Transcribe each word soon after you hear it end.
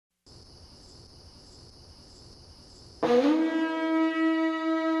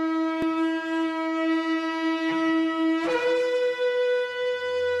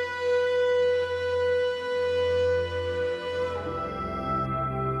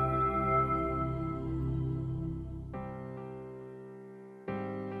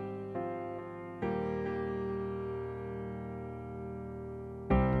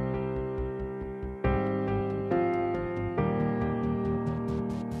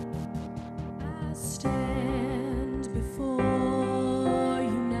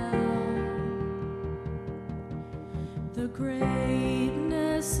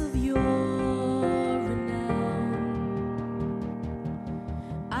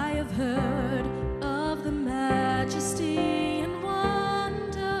have heard of the majesty and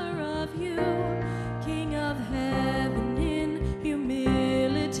wonder of you, King of heaven, in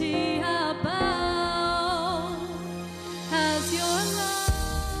humility I bow. As your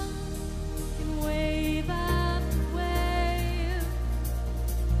love in wave after wave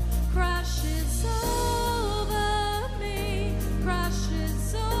crashes over me,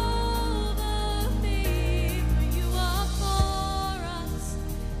 crashes over me. For you are for us,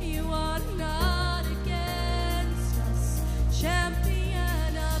 you are not against us.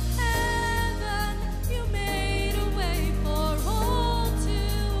 Champion of heaven, you made a way for all to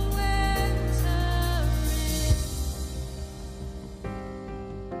enter in.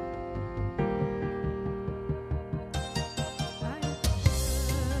 I have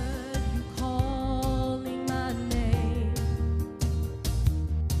heard you calling my name.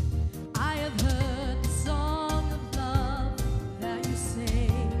 I have heard the song of love that you sing.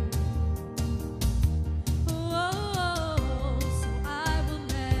 Oh, so I will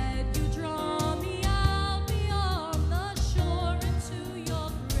let you draw me out beyond the shore into your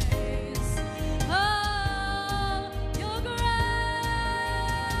grace. Oh, your grace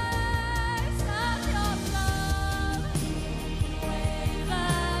and your love, wave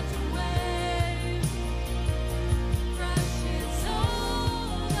after wave, crashes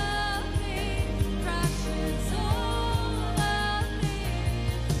over me, crashes over me.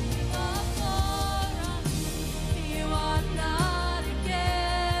 You are for us, you are not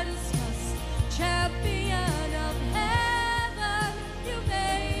against us. Champion of heaven, you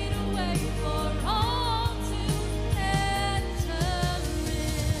made a way for all to enter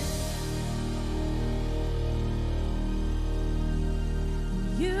in.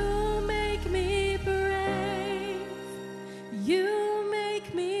 You make me brave, you make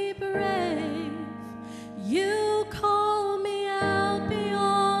me brave. You call me out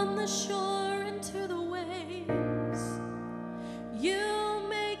beyond the shore into the waves. You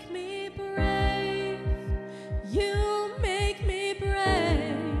make me brave, you make me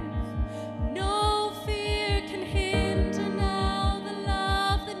brave. No fear can hinder now the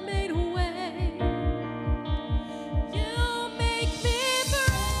love that made a way. You make me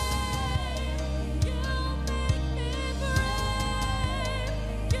brave, you make me brave.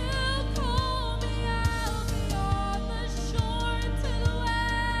 You call me out beyond the shore into the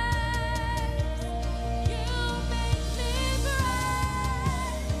waves. You make me brave,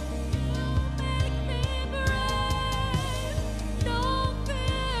 you make me brave. No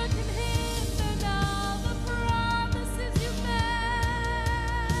fear can hinder now the promises you made.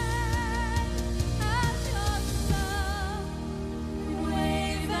 As your love,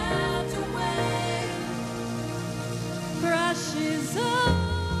 wave after wave, crashes over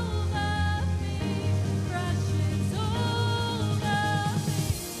me, crashes over me.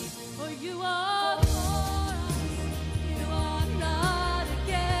 For you are for us, you are not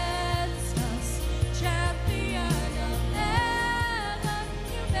against us. Champion of heaven,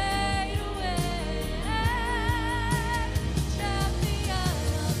 you made a way. Champion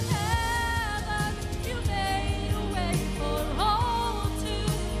of heaven, you made a way for all to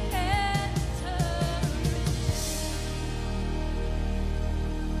enter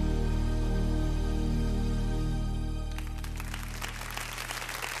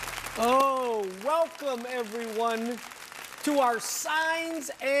Oh, welcome everyone to our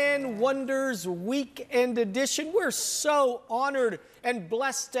Signs and Wonders Weekend Edition. We're so honored and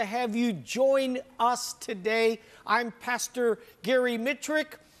blessed to have you join us today. I'm Pastor Gary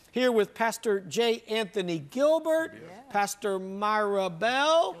Mittrick, here with Pastor J. Anthony Gilbert, Pastor Myra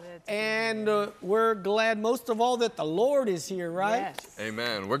Bell, and we're glad most of all that the Lord is here, right? Yes.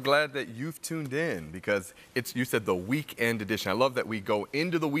 Amen. We're glad that you've tuned in because you said the weekend edition. I love that we go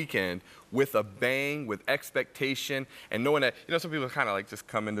into the weekend with a bang, with expectation, and knowing that, some people kind of like just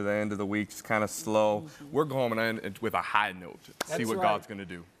come into the end of the week, just kind of slow. We're going in with a high note to see what God's going to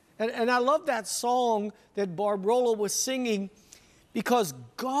do. And I love that song that Barbrola was singing because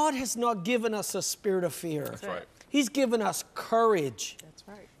God has not given us a spirit of fear. That's right. He's given us courage. That's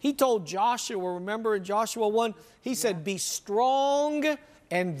right. He told Joshua, remember in Joshua 1, he said, be strong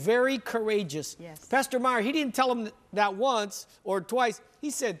and very courageous. Yes. Pastor Meyer, he didn't tell him that once or twice. He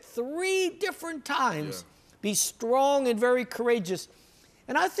said 3 different times, be strong and very courageous.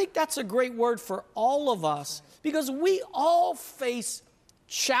 And I think that's a great word for all of us because we all face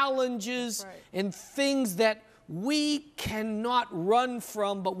challenges and things that we cannot run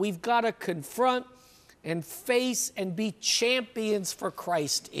from, but we've got to confront and face and be champions for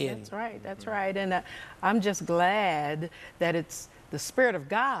Christ in. That's right, that's right. And I'm just glad that it's the Spirit of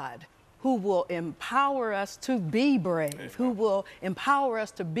God who will empower us to be brave, who will empower us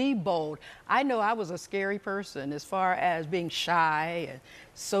to be bold. I know I was a scary person as far as being shy and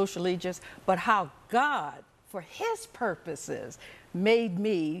socially but how God, for his purposes, made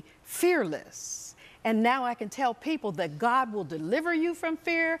me fearless. And now I can tell people that God will deliver you from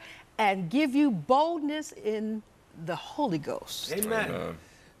fear and give you boldness in the Holy Ghost. Amen.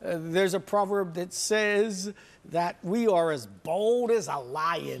 There's a proverb that says that we are as bold as a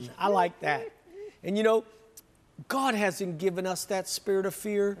lion. I like that. And you know, God hasn't given us that spirit of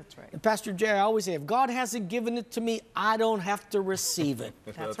fear. That's right. And Pastor Jay, I always say, if God hasn't given it to me, I don't have to receive it.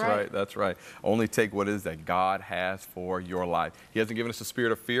 That's right. That's right. Only take what it is that God has for your life. He hasn't given us a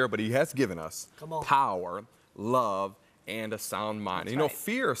spirit of fear, but he has given us power, love, and a sound mind. That's you know, right.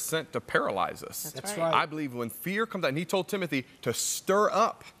 fear is sent to paralyze us. That's right. I believe when fear comes out, and he told Timothy to stir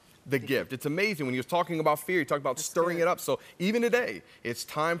up the gift. It's amazing when he was talking about fear, he talked about stirring it up. So even today, it's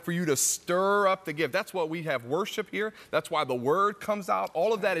time for you to stir up the gift. That's why we have worship here. That's why the word comes out.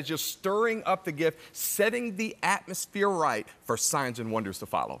 All of that is just stirring up the gift, setting the atmosphere right for signs and wonders to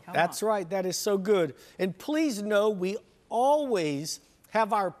follow. That's right. That is so good. And please know we always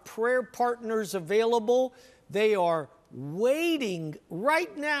have our prayer partners available. They are waiting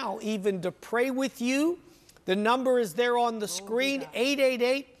right now even to pray with you. The number is there on the screen,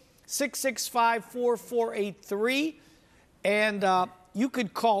 888-665-4483. And you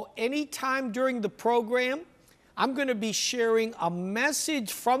could call anytime during the program. I'm going to be sharing a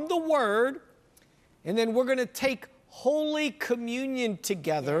message from the Word, and then we're going to take Holy Communion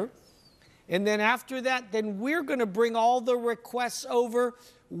together. And then after that, then we're going to bring all the requests over.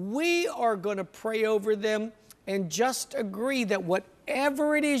 We are going to pray over them and just agree that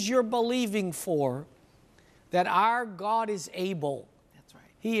whatever it is you're believing for, that our God is able. That's right.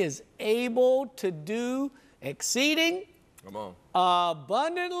 He is able to do exceeding,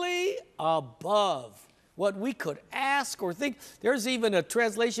 abundantly above what we could ask or think. There's even a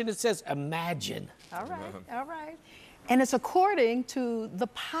translation that says imagine. All right, all right. And it's according to the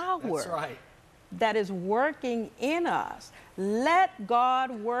power That's right. that is working in us. Let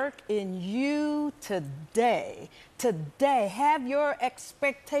God work in you today. Today, have your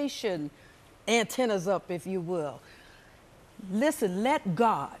expectation antennas up, if you will. Listen, let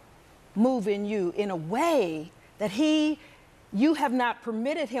God move in you in a way that you have not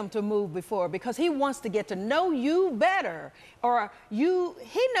permitted him to move before, because he wants to get to know you better, or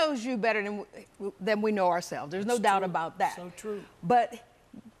he knows you better than we know ourselves. There's no doubt about that. So true. But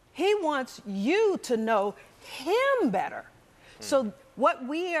he wants you to know him better. So what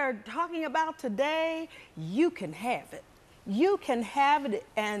we are talking about today, you can have it. You can have it,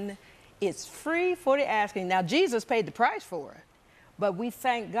 and it's free for the asking. Now, Jesus paid the price for it, but we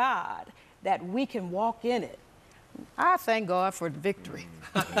thank God that we can walk in it. I thank God for the victory.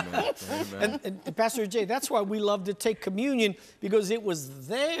 Amen. Amen. And Pastor Jay, that's why we love to take communion, because it was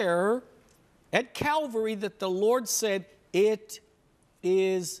there at Calvary that the Lord said, it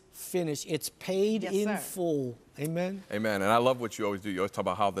is finished. It's paid in full. Amen. Amen. And I love what you always do. You always talk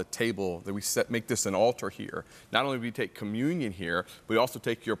about how the table that we make this an altar here. Not only do we take communion here, but we also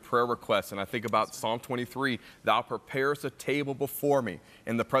take your prayer requests. And I think about Psalm 23, thou preparest a table before me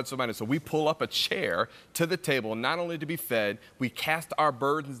in the presence of my enemies. So we pull up a chair to the table, not only to be fed, we cast our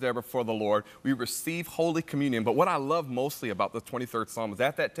burdens there before the Lord. We receive Holy Communion. But what I love mostly about the 23rd Psalm is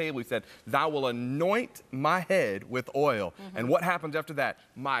at that table, he said, thou will anoint my head with oil. And what happens after that?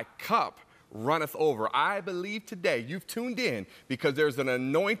 My cup runneth over. I believe today you've tuned in because there's an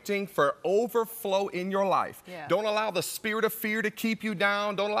anointing for overflow in your life. Yeah. Don't allow the spirit of fear to keep you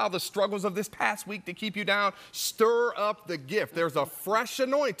down. Don't allow the struggles of this past week to keep you down. Stir up the gift. There's a fresh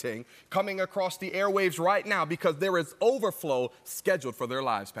anointing coming across the airwaves right now because there is overflow scheduled for their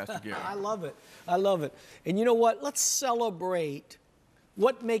lives, Pastor Gary. I love it. I love it. And you know what? Let's celebrate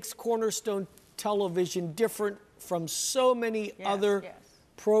what makes Cornerstone Television different from so many other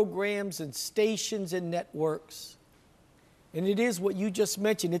programs and stations and networks. And it is what you just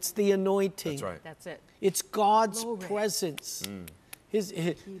mentioned. It's the anointing. That's right. That's it. It's God's presence.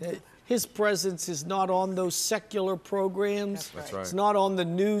 His presence is not on those secular programs. That's right. It's not on the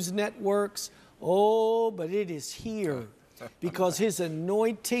news networks. Oh, but it is here because his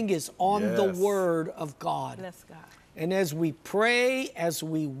anointing is on the Word of God. Bless God. And as we pray, as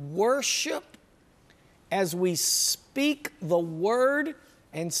we worship, as we speak the Word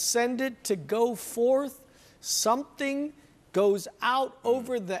and send it to go forth, something goes out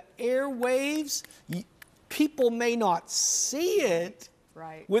over the airwaves. People may not see it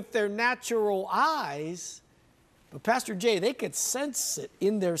with their natural eyes, but Pastor Jay, they could sense it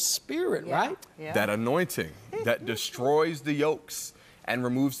in their spirit, right? Yeah. That anointing that destroys the yokes and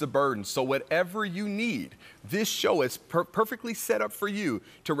removes the burden. So whatever you need, this show is perfectly set up for you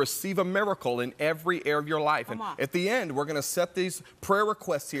to receive a miracle in every area of your life. And at the end, we're going to set these prayer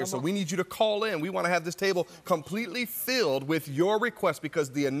requests here. So we need you to call in. We want to have this table completely filled with your requests,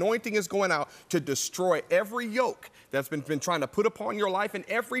 because the anointing is going out to destroy every yoke that's been trying to put upon your life, and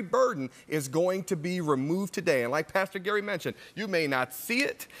every burden is going to be removed today. And like Pastor Gary mentioned, you may not see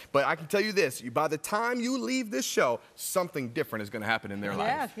it, but I can tell you this, by the time you leave this show, something different is going to happen in their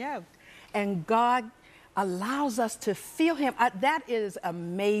life. Yeah. And God allows us to feel him. That is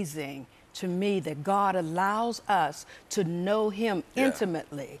amazing to me, that God allows us to know him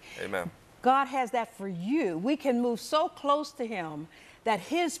intimately. Amen. God has that for you. We can move so close to him that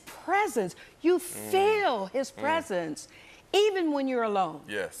his presence, you feel his presence even when you're alone.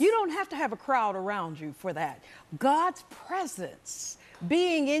 Yes. You don't have to have a crowd around you for that. God's presence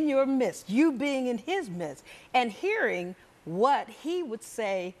being in your midst, you being in his midst, and hearing what he would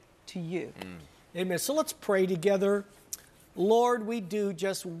say to you. Amen. So let's pray together. Lord, we do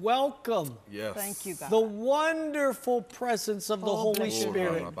just welcome Thank you, God. the wonderful presence of the Holy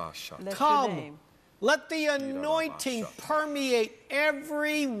Spirit. Bless Come. your name. Let the anointing permeate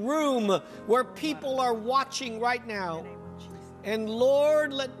every room where people are watching right now. And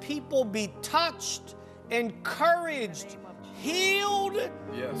Lord, let people be touched, encouraged, healed,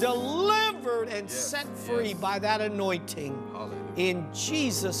 delivered, and set free by that anointing. In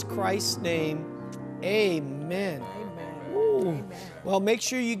Jesus Christ's name, amen. Ooh. Well, make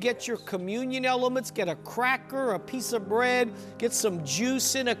sure you get your communion elements. Get a cracker, a piece of bread, get some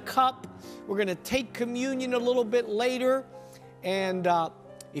juice in a cup. We're going to take communion a little bit later. And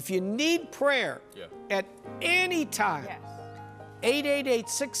if you need prayer at any time,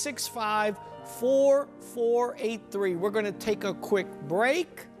 888-665-4483. We're going to take a quick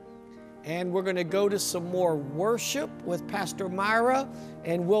break, and we're going to go to some more worship with Pastor Myra,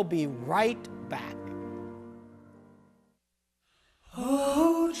 and we'll be right back.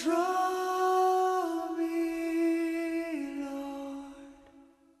 Oh, draw me, Lord.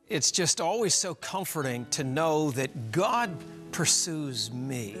 It's just always so comforting to know that God pursues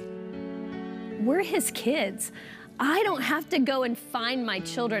me. We're his kids. I don't have to go and find my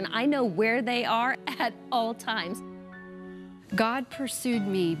children. I know where they are at all times. God pursued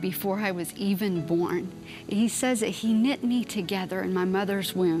me before I was even born. He says that he knit me together in my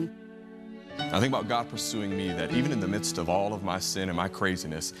mother's womb. I think about God pursuing me, that even in the midst of all of my sin and my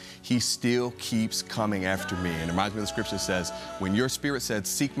craziness, he still keeps coming after me. And it reminds me of the scripture that says, when your spirit said,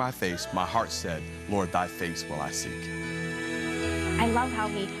 seek my face, my heart said, Lord, thy face will I seek. I love how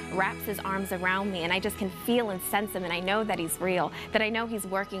he wraps his arms around me, and I just can feel and sense him, and I know that he's real, that I know he's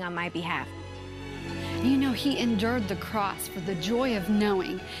working on my behalf. You know, he endured the cross for the joy of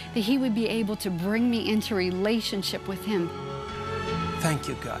knowing that he would be able to bring me into relationship with him. Thank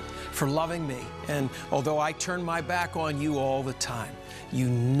you, God, for loving me. And although I turn my back on you all the time, you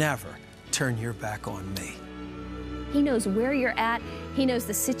never turn your back on me. He knows where you're at. He knows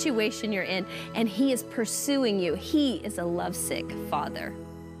the situation you're in, and he is pursuing you. He is a lovesick father.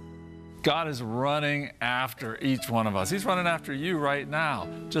 God is running after each one of us. He's running after you right now.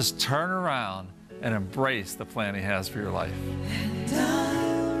 Just turn around and embrace the plan he has for your life. And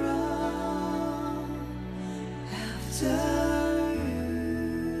I'll run after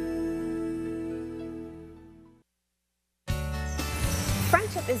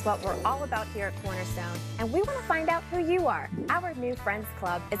Friendship is what we're all about here at Cornerstone, and we want to find out who you are. Our new Friends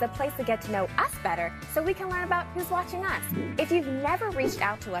Club is a place to get to know us better so we can learn about who's watching us. If you've never reached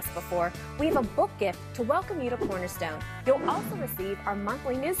out to us before, we have a book gift to welcome you to Cornerstone. You'll also receive our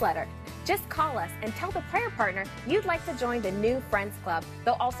monthly newsletter. Just call us and tell the prayer partner you'd like to join the new Friends Club.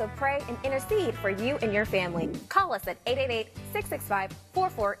 They'll also pray and intercede for you and your family. Call us at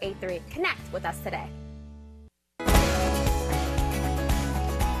 888-665-4483. Connect with us today.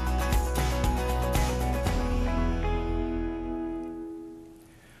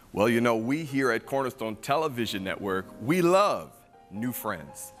 Well, you know, we here at Cornerstone Television Network, we love new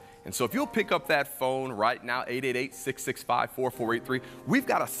friends. And so if you'll pick up that phone right now, 888-665-4483, we've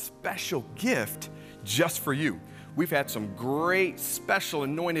got a special gift just for you. We've had some great special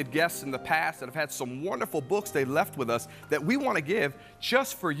anointed guests in the past that have had some wonderful books they left with us that we want to give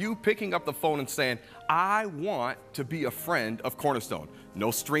just for you picking up the phone and saying, I want to be a friend of Cornerstone.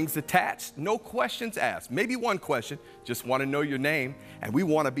 No strings attached, no questions asked. Maybe one question, just want to know your name, and we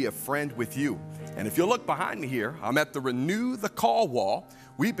want to be a friend with you. And if you look behind me here, I'm at the Renew the Call wall.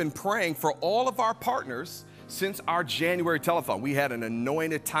 We've been praying for all of our partners since our January telethon. We had an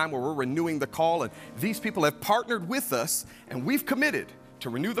anointed time where we're renewing the call, and these people have partnered with us, and we've committed to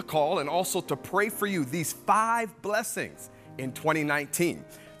renew the call and also to pray for you these 5 blessings in 2019.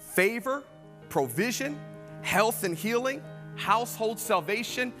 Favor, provision, health and healing, household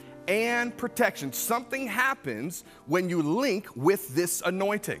salvation, and protection. Something happens when you link with this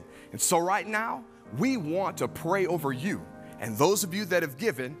anointing. And so right now, we want to pray over you and those of you that have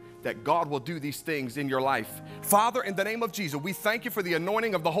given, that God will do these things in your life. Father, in the name of Jesus, we thank you for the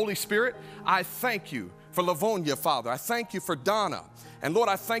anointing of the Holy Spirit. I thank you for Livonia, Father. I thank you for Donna. And Lord,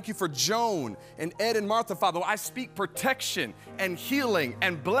 I thank you for Joan and Ed and Martha, Father. I speak protection and healing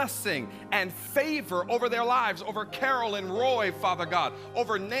and blessing and favor over their lives, over Carol and Roy, Father God,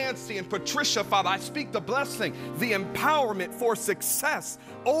 over Nancy and Patricia, Father. I speak the blessing, the empowerment for success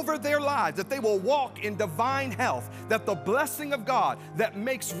over their lives, that they will walk in divine health, that the blessing of God that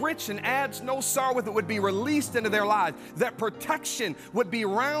makes rich and adds no sorrow with it would be released into their lives, that protection would be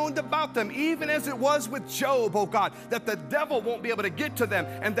round about them, even as it was with Job, oh God, that the devil won't be able to get to them,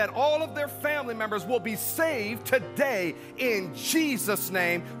 and that all of their family members will be saved today in Jesus'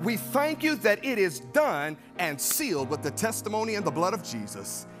 name. We thank you that it is done and sealed with the testimony and the blood of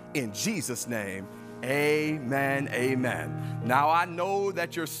Jesus. In Jesus' name, amen, amen. Now I know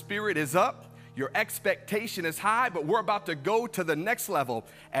that your spirit is up, your expectation is high, but we're about to go to the next level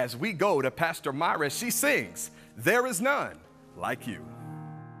as we go to Pastor Myra. She sings, "There is none like you."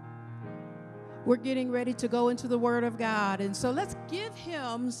 We're getting ready to go into the Word of God, and so let's give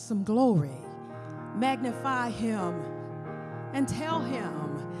Him some glory, magnify Him, and tell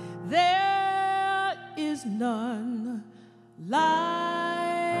Him, there is none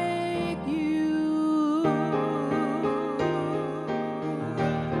like you.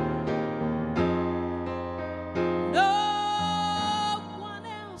 No one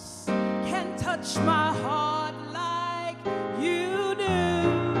else can touch my heart like you do.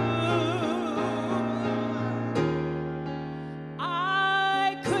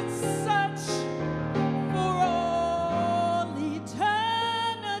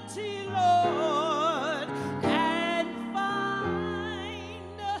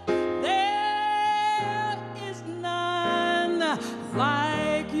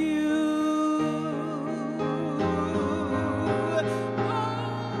 Like you,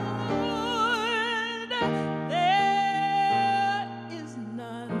 Lord, there is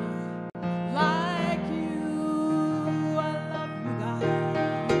none like you. I love you, God.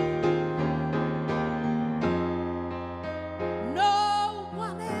 No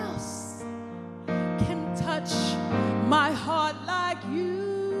one else can touch my heart like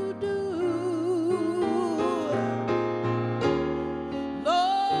you do.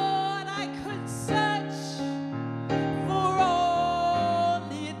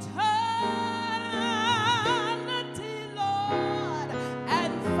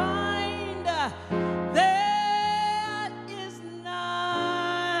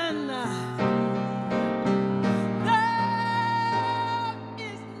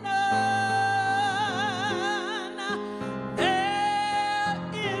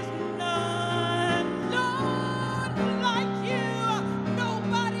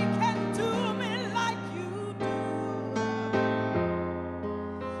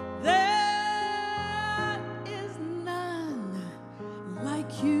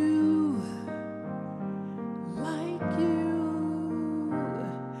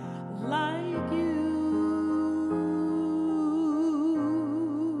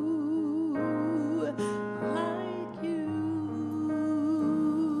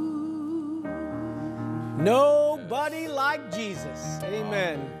 Nobody like Jesus.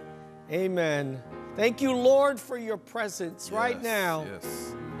 Amen. Amen. Thank you, Lord, for your presence right now.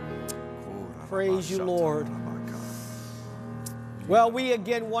 Yes. Praise you, Lord. Well, we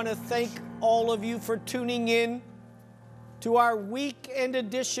again want to thank all of you for tuning in to our weekend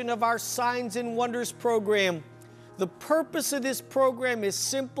edition of our Signs and Wonders program. The purpose of this program is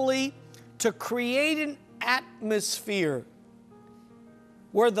simply to create an atmosphere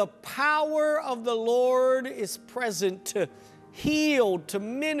where the power of the Lord is present to heal, to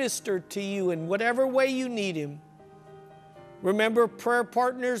minister to you in whatever way you need Him. Remember, prayer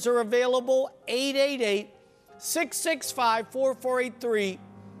partners are available, 888-665-4483.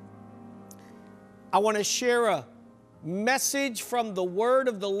 I want to share a message from the Word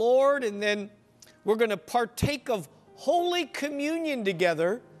of the Lord, and then we're going to partake of Holy Communion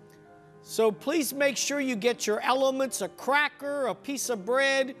together. So please make sure you get your elements, a cracker, a piece of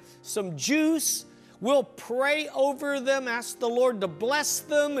bread, some juice. We'll pray over them, ask the Lord to bless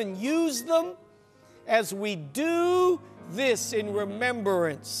them and use them as we do this in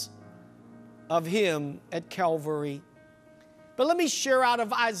remembrance of Him at Calvary. But let me share out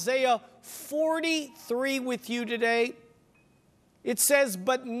of Isaiah 43 with you today. It says,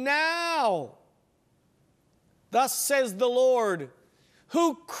 "But now Thus says the Lord,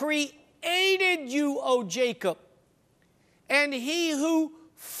 who created you, O Jacob, and he who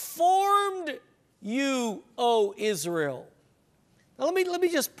formed you, O Israel. Now let me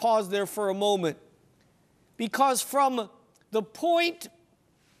just pause there for a moment, because from the point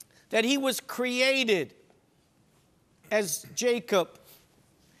that he was created as Jacob,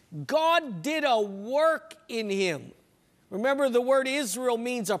 God did a work in him. Remember, the word Israel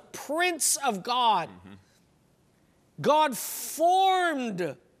means a prince of God. God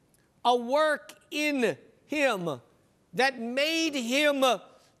formed a work in him that made him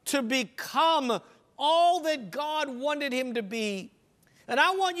to become all that God wanted him to be. And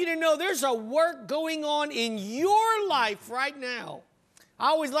I want you to know there's a work going on in your life right now. I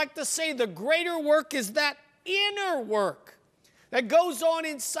always like to say the greater work is that inner work that goes on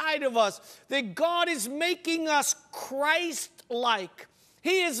inside of us, that God is making us Christ-like.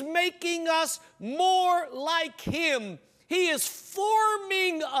 He is making us more like him. He is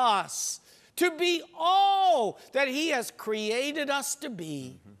forming us to be all that he has created us to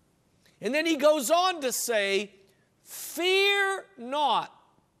be. And then he goes on to say, fear not,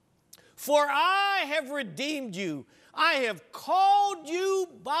 for I have redeemed you. I have called you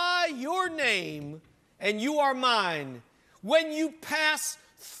by your name, and you are mine. When you pass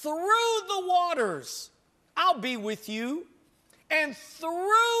through the waters, I'll be with you. And through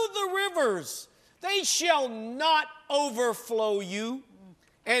the rivers, they shall not overflow you.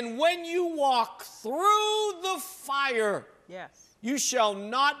 And when you walk through the fire, you shall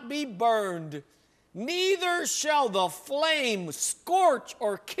not be burned, neither shall the flame scorch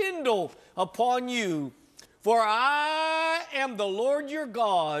or kindle upon you. For I am the Lord your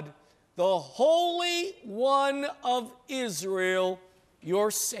God, the Holy One of Israel, your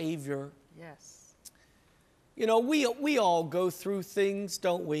Savior. Yes. You know, we all go through things,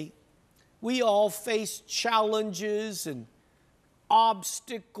 don't we? We all face challenges and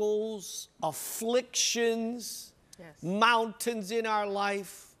obstacles, afflictions, mountains in our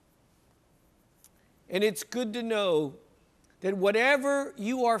life. And it's good to know that whatever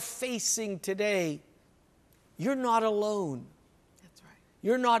you are facing today, you're not alone. That's right.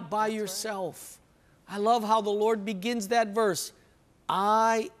 You're not by yourself. Right. I love how the Lord begins that verse.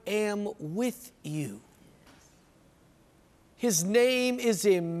 I am with you. His name is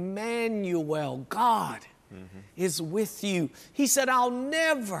Emmanuel. God is with you. He said, I'll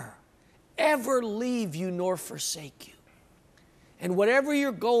never, ever leave you nor forsake you. And whatever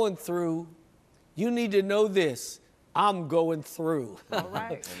you're going through, you need to know this. I'm going through. All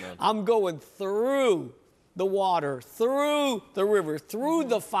right. I'm going through the water, through the river, through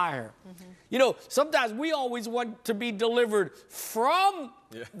the fire. You know, sometimes we always want to be delivered from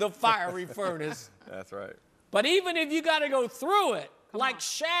the fiery furnace. That's right. But even if you got to go through it, like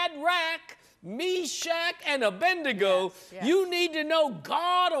Shadrach, Meshach, and Abednego, you need to know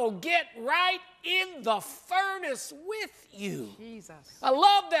God will get right in the furnace with you. Jesus. I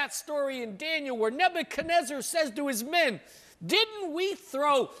love that story in Daniel where Nebuchadnezzar says to his men, didn't we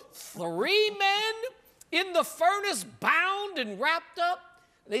throw 3 men in the furnace bound and wrapped up?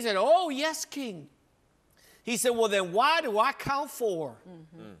 They said, oh, yes, king. He said, well, then why do I count 4?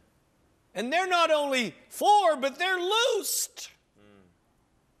 And they're not only 4, but they're loosed.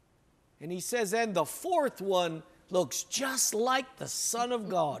 And he says, and the 4th one looks just like the Son of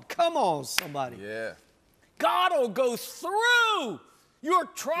God. Come on, somebody. Yeah. God will go through your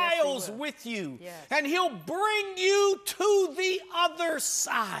trials with you. And he'll bring you to the other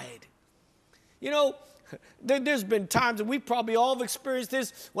side. You know, there's been times, and we probably all have experienced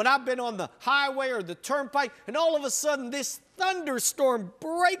this, when I've been on the highway or the turnpike, and all of a sudden this thunderstorm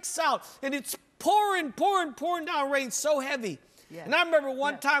breaks out, and it's pouring down rain so heavy. And I remember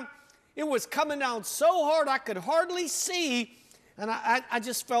one time, it was coming down so hard I could hardly see, and I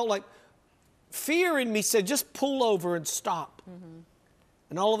just felt like fear in me said, just pull over and stop.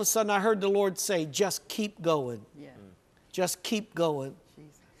 And all of a sudden I heard the Lord say, just keep going. Just keep going.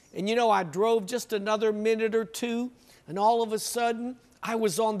 And you know, I drove just another minute or two, and all of a sudden, I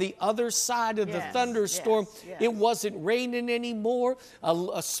was on the other side of the thunderstorm. It wasn't raining anymore.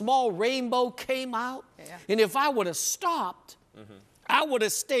 A small rainbow came out. And if I would have stopped, I would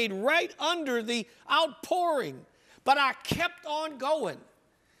have stayed right under the outpouring. But I kept on going.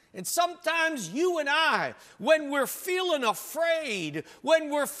 And sometimes you and I, when we're feeling afraid, when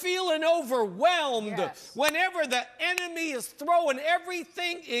we're feeling overwhelmed, whenever the enemy is throwing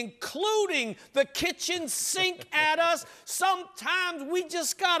everything, including the kitchen sink at us, sometimes we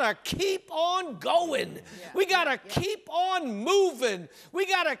just got to keep on going. We got to keep on moving. We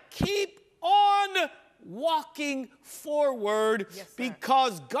got to keep on walking forward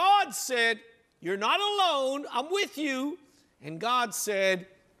because God said, You're not alone. I'm with you. And God said,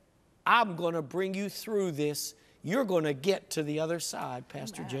 I'm going to bring you through this. You're going to get to the other side,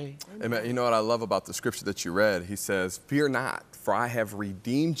 Pastor Jay. Amen. You know what I love about the scripture that you read? He says, fear not, for I have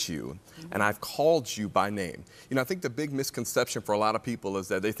redeemed you, and I've called you by name. You know, I think the big misconception for a lot of people is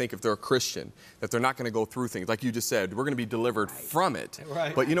that they think if they're a Christian, that they're not going to go through things. Like you just said, we're going to be delivered from it.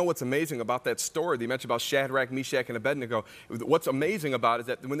 Right. But you know what's amazing about that story? They mentioned about Shadrach, Meshach, and Abednego. What's amazing about it is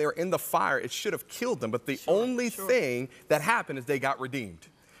that when they were in the fire, it should have killed them. But the only thing that happened is they got redeemed.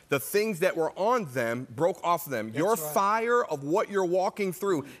 The things that were on them broke off them. Your fire of what you're walking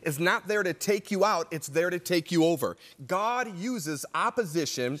through is not there to take you out, it's there to take you over. God uses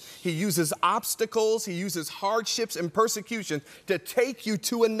opposition, He uses obstacles, He uses hardships and persecution to take you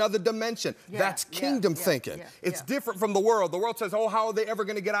to another dimension. That's kingdom thinking. It's different from the world. The world says, oh, how are they ever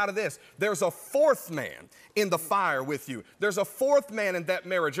going to get out of this? There's a fourth man in the fire with you. There's a fourth man in that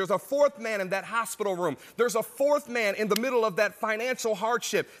marriage. There's a fourth man in that hospital room. There's a fourth man in the middle of that financial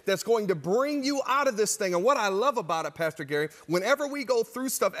hardship that's going to bring you out of this thing. And what I love about it, Pastor Gary, whenever we go through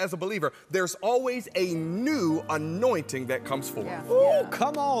stuff as a believer, there's always a new anointing that comes forth. Oh,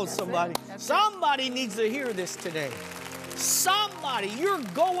 come on, somebody. Somebody needs to hear this today. Somebody, you're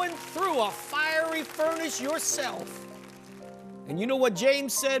going through a fiery furnace yourself. And you know what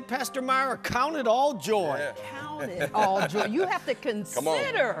James said, Pastor Meyer? Count it all joy. Count it all joy. You have to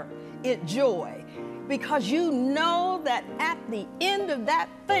consider it joy, because you know that at the end of that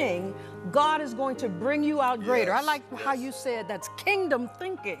thing, God is going to bring you out greater. I like how you said that's kingdom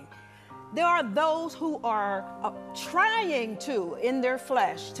thinking. There are those who are trying to, in their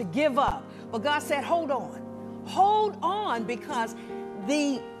flesh, to give up. But God said, hold on. Hold on, because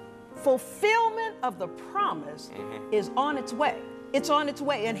the fulfillment of the promise is on its way. It's on its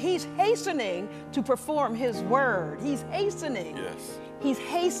way, and He's hastening to perform His word. He's hastening. He's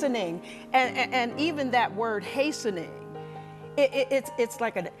hastening, and even that word hastening, it's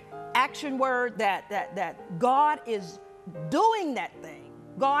like an action word that God is doing that thing.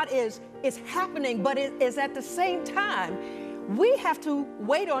 God is happening, but it is at the same time we have to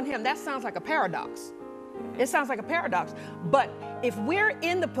wait on Him. That sounds like a paradox. It sounds like a paradox. But if we're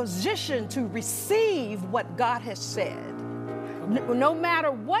in the position to receive what God has said, no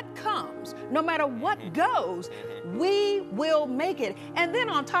matter what comes, no matter what goes, we will make it. And then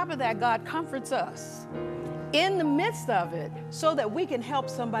on top of that, God comforts us in the midst of it so that we can help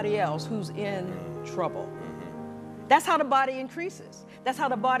somebody else who's in trouble. That's how the body increases. That's how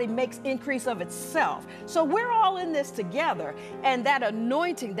the body makes increase of itself. So we're all in this together, and that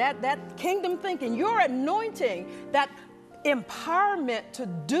anointing, that kingdom thinking, your anointing, that empowerment to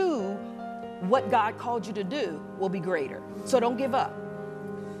do what God called you to do will be greater. So don't give up.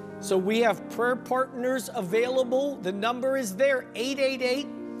 So we have prayer partners available. The number is there,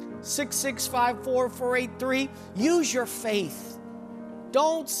 888-665-4483. Use your faith.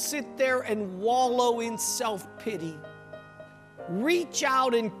 Don't sit there and wallow in self-pity. Reach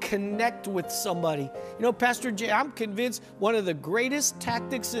out and connect with somebody. You know, Pastor Jay, I'm convinced one of the greatest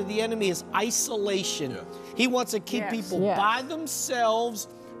tactics of the enemy is isolation. He wants to keep people by themselves,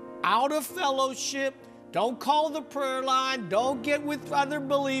 out of fellowship. Don't call the prayer line. Don't get with other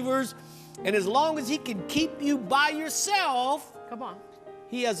believers. And as long as he can keep you by yourself,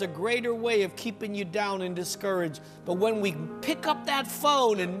 he has a greater way of keeping you down and discouraged. But when we pick up that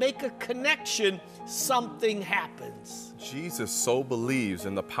phone and make a connection, something happens. Jesus so believes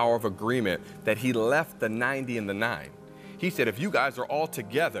in the power of agreement that He left the 90 and the 9. He said, if you guys are all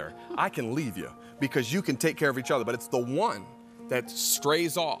together, I can leave you because you can take care of each other. But it's the one that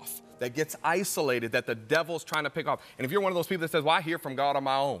strays off, that gets isolated, that the devil's trying to pick off. And if you're one of those people that says, well, I hear from God on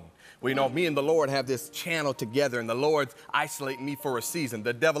my own. Well, you know, me and the Lord have this channel together, and the Lord's isolating me for a season.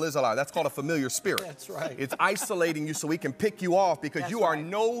 The devil is a liar. That's called a familiar spirit. That's right. It's isolating you so he can pick you off, because you are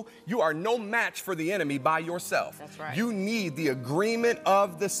no match for the enemy by yourself. That's right. You need the agreement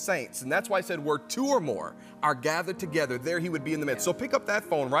of the saints. And that's why I said where two or more are gathered together, there he would be in the midst. So pick up that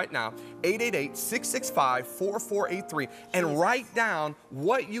phone right now, 888-665-4483, and write down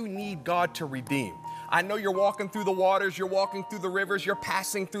what you need God to redeem. I know you're walking through the waters, you're walking through the rivers, you're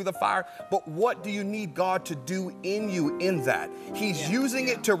passing through the fire, but what do you need God to do in you in that? He's using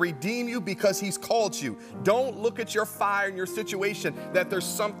it to redeem you because He's called you. Don't look at your fire and your situation that there's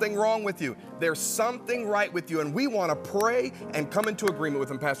something wrong with you. There's something right with you, and we want to pray and come into agreement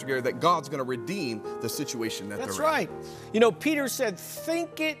with Him, Pastor Gary, that God's going to redeem the situation that they're in. That's right. You know, Peter said,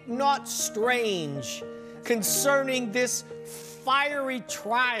 think it not strange concerning this fiery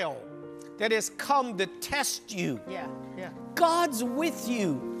trial that has come to test you. God's with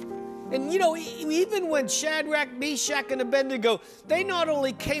you. And you know, even when Shadrach, Meshach, and Abednego, they not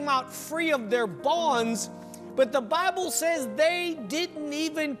only came out free of their bonds, but the Bible says they didn't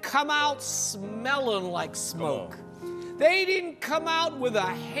even come out smelling like smoke. They didn't come out with a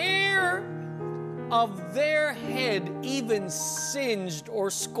hair of their head even singed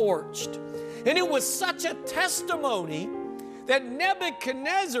or scorched. And it was such a testimony that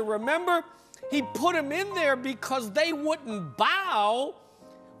Nebuchadnezzar, remember, he put them in there because they wouldn't bow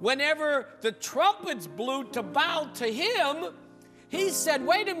whenever the trumpets blew to bow to him. He said,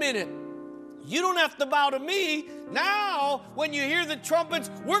 wait a minute, you don't have to bow to me. Now, when you hear the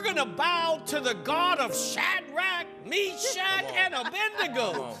trumpets, we're going to bow to the God of Shadrach, Meshach, and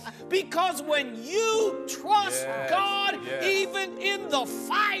Abednego. Because when you trust God, even in the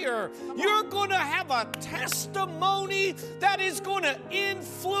fire, you're going to have a testimony that is going to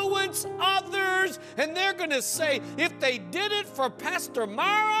influence others. And they're going to say, if they did it for Pastor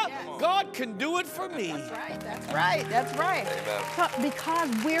Mara, God can do it for me. That's right, that's right, that's right. Because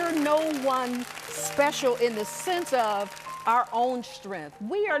we're no one special in the sense of our own strength.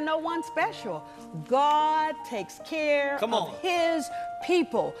 We are no one special. God takes care of his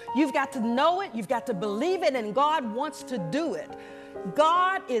people. You've got to know it, you've got to believe it, and God wants to do it.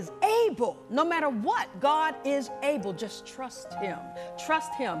 God is able, no matter what, God is able. Just trust him.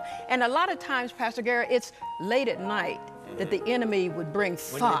 Trust him. And a lot of times, Pastor Gary, it's late at night that the enemy would bring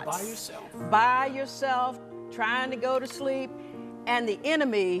thoughts. By yourself, trying to go to sleep, and the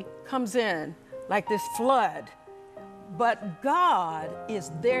enemy comes in like this flood. But God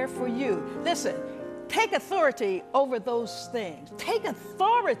is there for you. Listen, take authority over those things. Take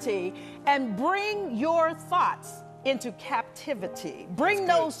authority and bring your thoughts into captivity. Bring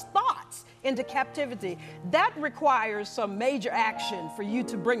those thoughts into captivity. That requires some major action for you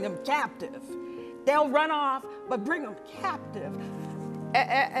to bring them captive. They'll run off, but bring them captive.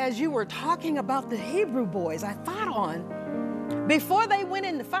 As you were talking about the Hebrew boys, I thought on, before they went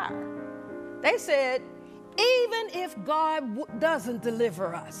in the fire, they said, even if God doesn't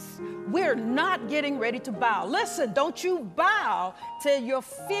deliver us, we're not getting ready to bow. Listen, don't you bow to your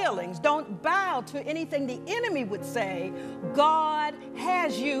feelings. Don't bow to anything the enemy would say. God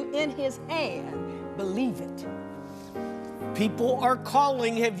has you in his hand. Believe it. People are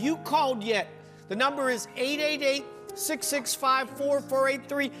calling. Have you called yet? The number is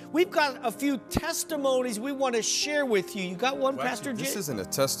 888-665-4483. We've got a few testimonies we want to share with you. You got one, well, Pastor Jay? This isn't a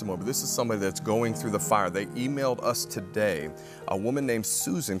testimony, but this is somebody that's going through the fire. They emailed us today. A woman named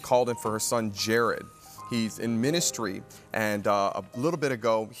Susan called in for her son, Jared. He's in ministry, and a little bit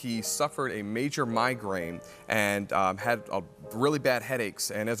ago, he suffered a major migraine and had really bad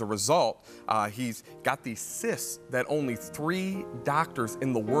headaches. And as a result, he's got these cysts that only 3 doctors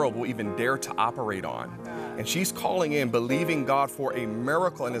in the world will even dare to operate on. And she's calling in, believing God for a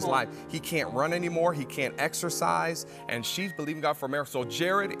miracle in his life. He can't run anymore. He can't exercise. And she's believing God for a miracle. So,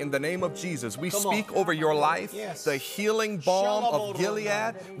 Jared, in the name of Jesus, we speak over your life, the healing balm of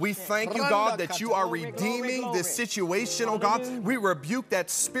Gilead. We thank you, God, that you are redeeming this situation, oh God. We rebuke that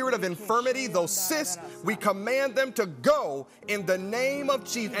spirit of infirmity, those cysts. We command them to go in the name of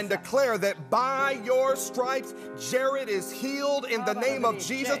Jesus and declare that by your stripes, Jared is healed in the name of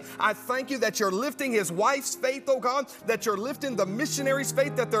Jesus. I thank you that you're lifting his wife's faith, oh God, that you're lifting the missionaries'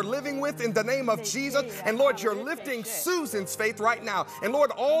 faith that they're living with in the name of Jesus. And Lord, you're lifting Susan's faith right now. And Lord,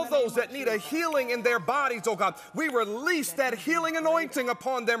 all those that need a healing in their bodies, oh God, we release that healing anointing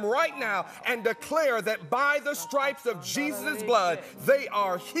upon them right now and declare that by the stripes of Jesus' blood, they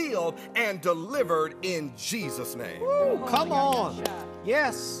are healed and delivered in Jesus' name. Woo, come on.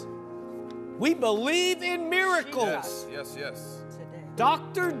 Yes. We believe in miracles. Yes, yes, yes.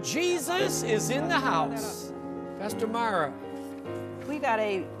 Dr. Jesus is in the house. Pastor Myra. We got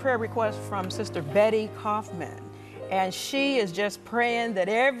a prayer request from Sister Betty Kaufman, and she is just praying that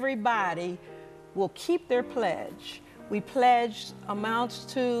everybody will keep their pledge. We pledged amounts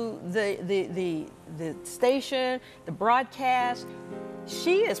to the station, the broadcast.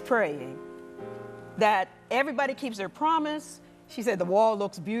 She is praying that everybody keeps their promise. She said the wall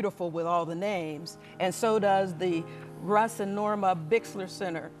looks beautiful with all the names, and so does the Russ and Norma Bixler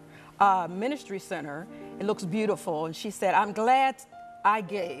Center, Ministry Center. It looks beautiful. And she said, I'm glad I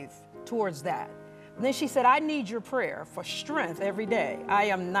gave towards that. And then she said, I need your prayer for strength every day. I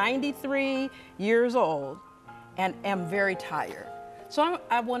am 93 years old and am very tired. So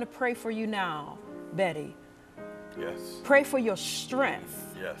I want to pray for you now, Betty. Yes. Pray for your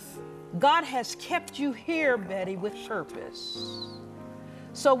strength. Yes. God has kept you here, Betty, with purpose.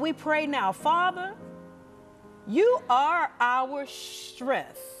 So we pray now, Father, you are our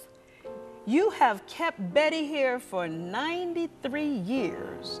strength. You have kept Betty here for 93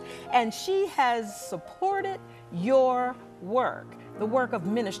 years, and she has supported your work, the work of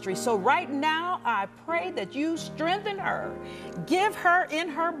ministry. So right now, I pray that you strengthen her. Give her in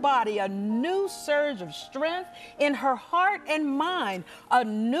her body a new surge of strength, in her heart and mind, a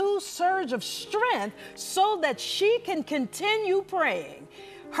new surge of strength so that she can continue praying.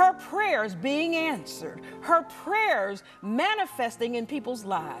 Her prayers being answered, her prayers manifesting in people's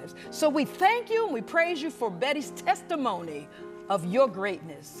lives. So we thank you and we praise you for Betty's testimony of your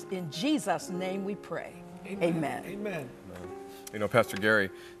greatness. In Jesus' name we pray. Amen. Amen. You know, Pastor Gary,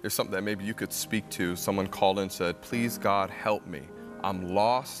 there's something that maybe you could speak to. Someone called in and said, please, God, help me. I'm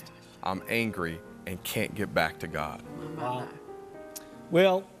lost, I'm angry, and can't get back to God. Wow.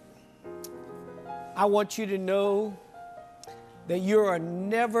 Well, I want you to know that you are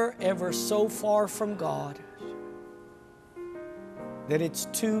never, ever so far from God that it's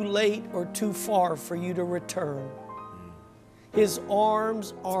too late or too far for you to return. His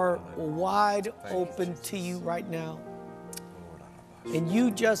arms are wide open to you right now. And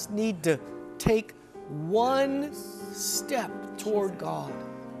you just need to take one step toward God.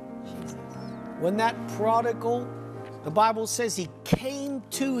 When that prodigal, the Bible says he came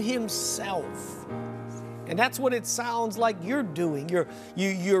to himself. And that's what it sounds like you're doing.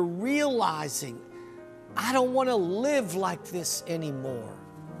 You're realizing, I don't want to live like this anymore.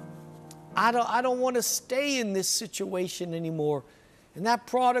 I don't want to stay in this situation anymore. And that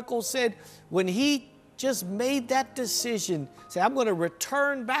prodigal said, when he just made that decision, say, I'm going to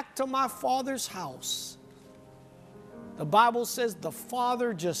return back to my father's house. The Bible says the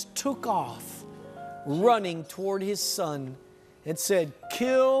father just took off, running toward his son, and said,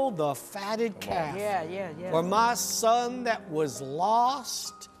 kill the fatted calf. For my son that was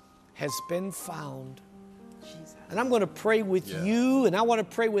lost has been found. Jesus. And I'm going to pray with you, and I want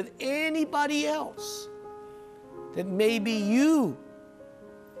to pray with anybody else that maybe you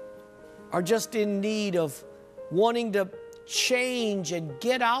are just in need of wanting to change and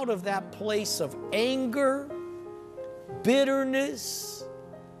get out of that place of anger, bitterness,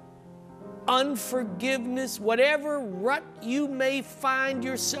 unforgiveness, whatever rut you may find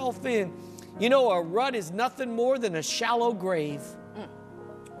yourself in. You know, a rut is nothing more than a shallow grave.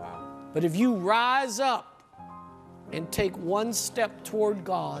 Wow. But if you rise up and take one step toward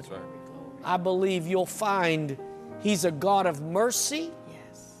God, right, I believe you'll find He's a God of mercy.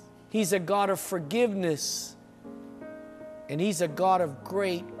 Yes. He's a God of forgiveness. And He's a God of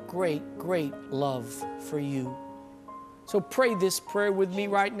great, great, great love for you. So pray this prayer with me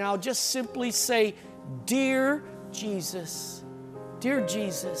right now. Just simply say, Dear Jesus,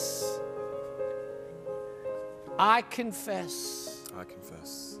 I confess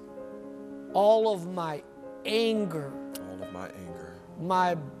all of my anger,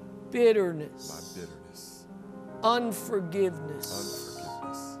 my bitterness, unforgiveness,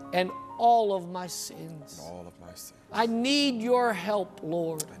 and all of my sins. I need your help,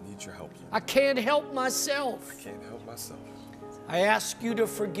 Lord. I can't help myself. I ask you to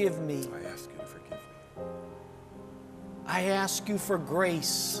forgive me. I ask you for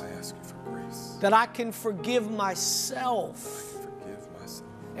grace. That I can forgive myself.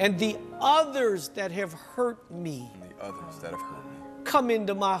 And the others that have hurt me. Come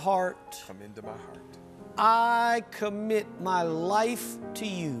into my heart. I commit my life to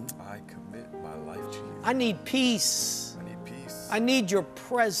you. I need peace. I need your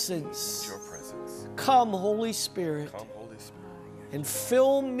presence. Come, Holy Spirit. And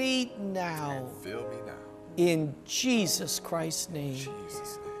fill me now. In Jesus Christ's name.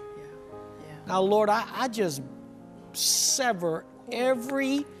 Now, Lord, I just sever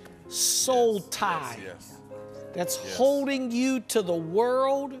every soul tie that's holding you to the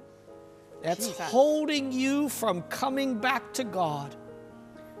world, that's holding you from coming back to God.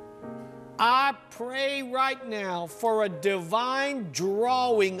 I pray right now for a divine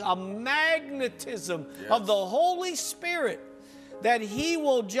drawing, a magnetism of the Holy Spirit, that He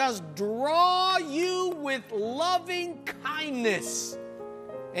will just draw you with loving kindness,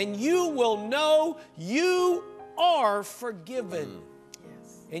 and you will know you are forgiven.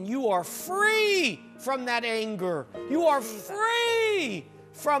 And you are free from that anger. You are free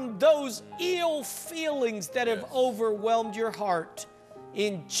from those ill feelings that have overwhelmed your heart.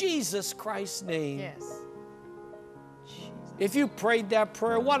 In Jesus Christ's name. If you prayed that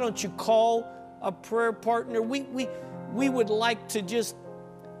prayer, why don't you call a prayer partner? We would like to just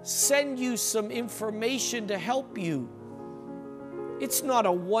send you some information to help you. It's not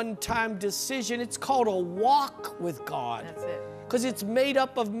a one-time decision. It's called a walk with God. That's it. Because it's made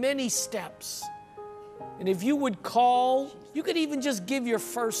up of many steps. And if you would call, you could even just give your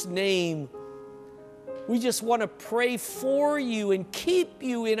first name. We just want to pray for you and keep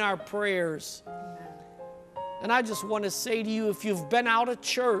you in our prayers. And I just want to say to you, if you've been out of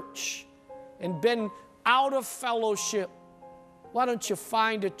church and been out of fellowship, why don't you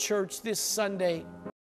find a church this Sunday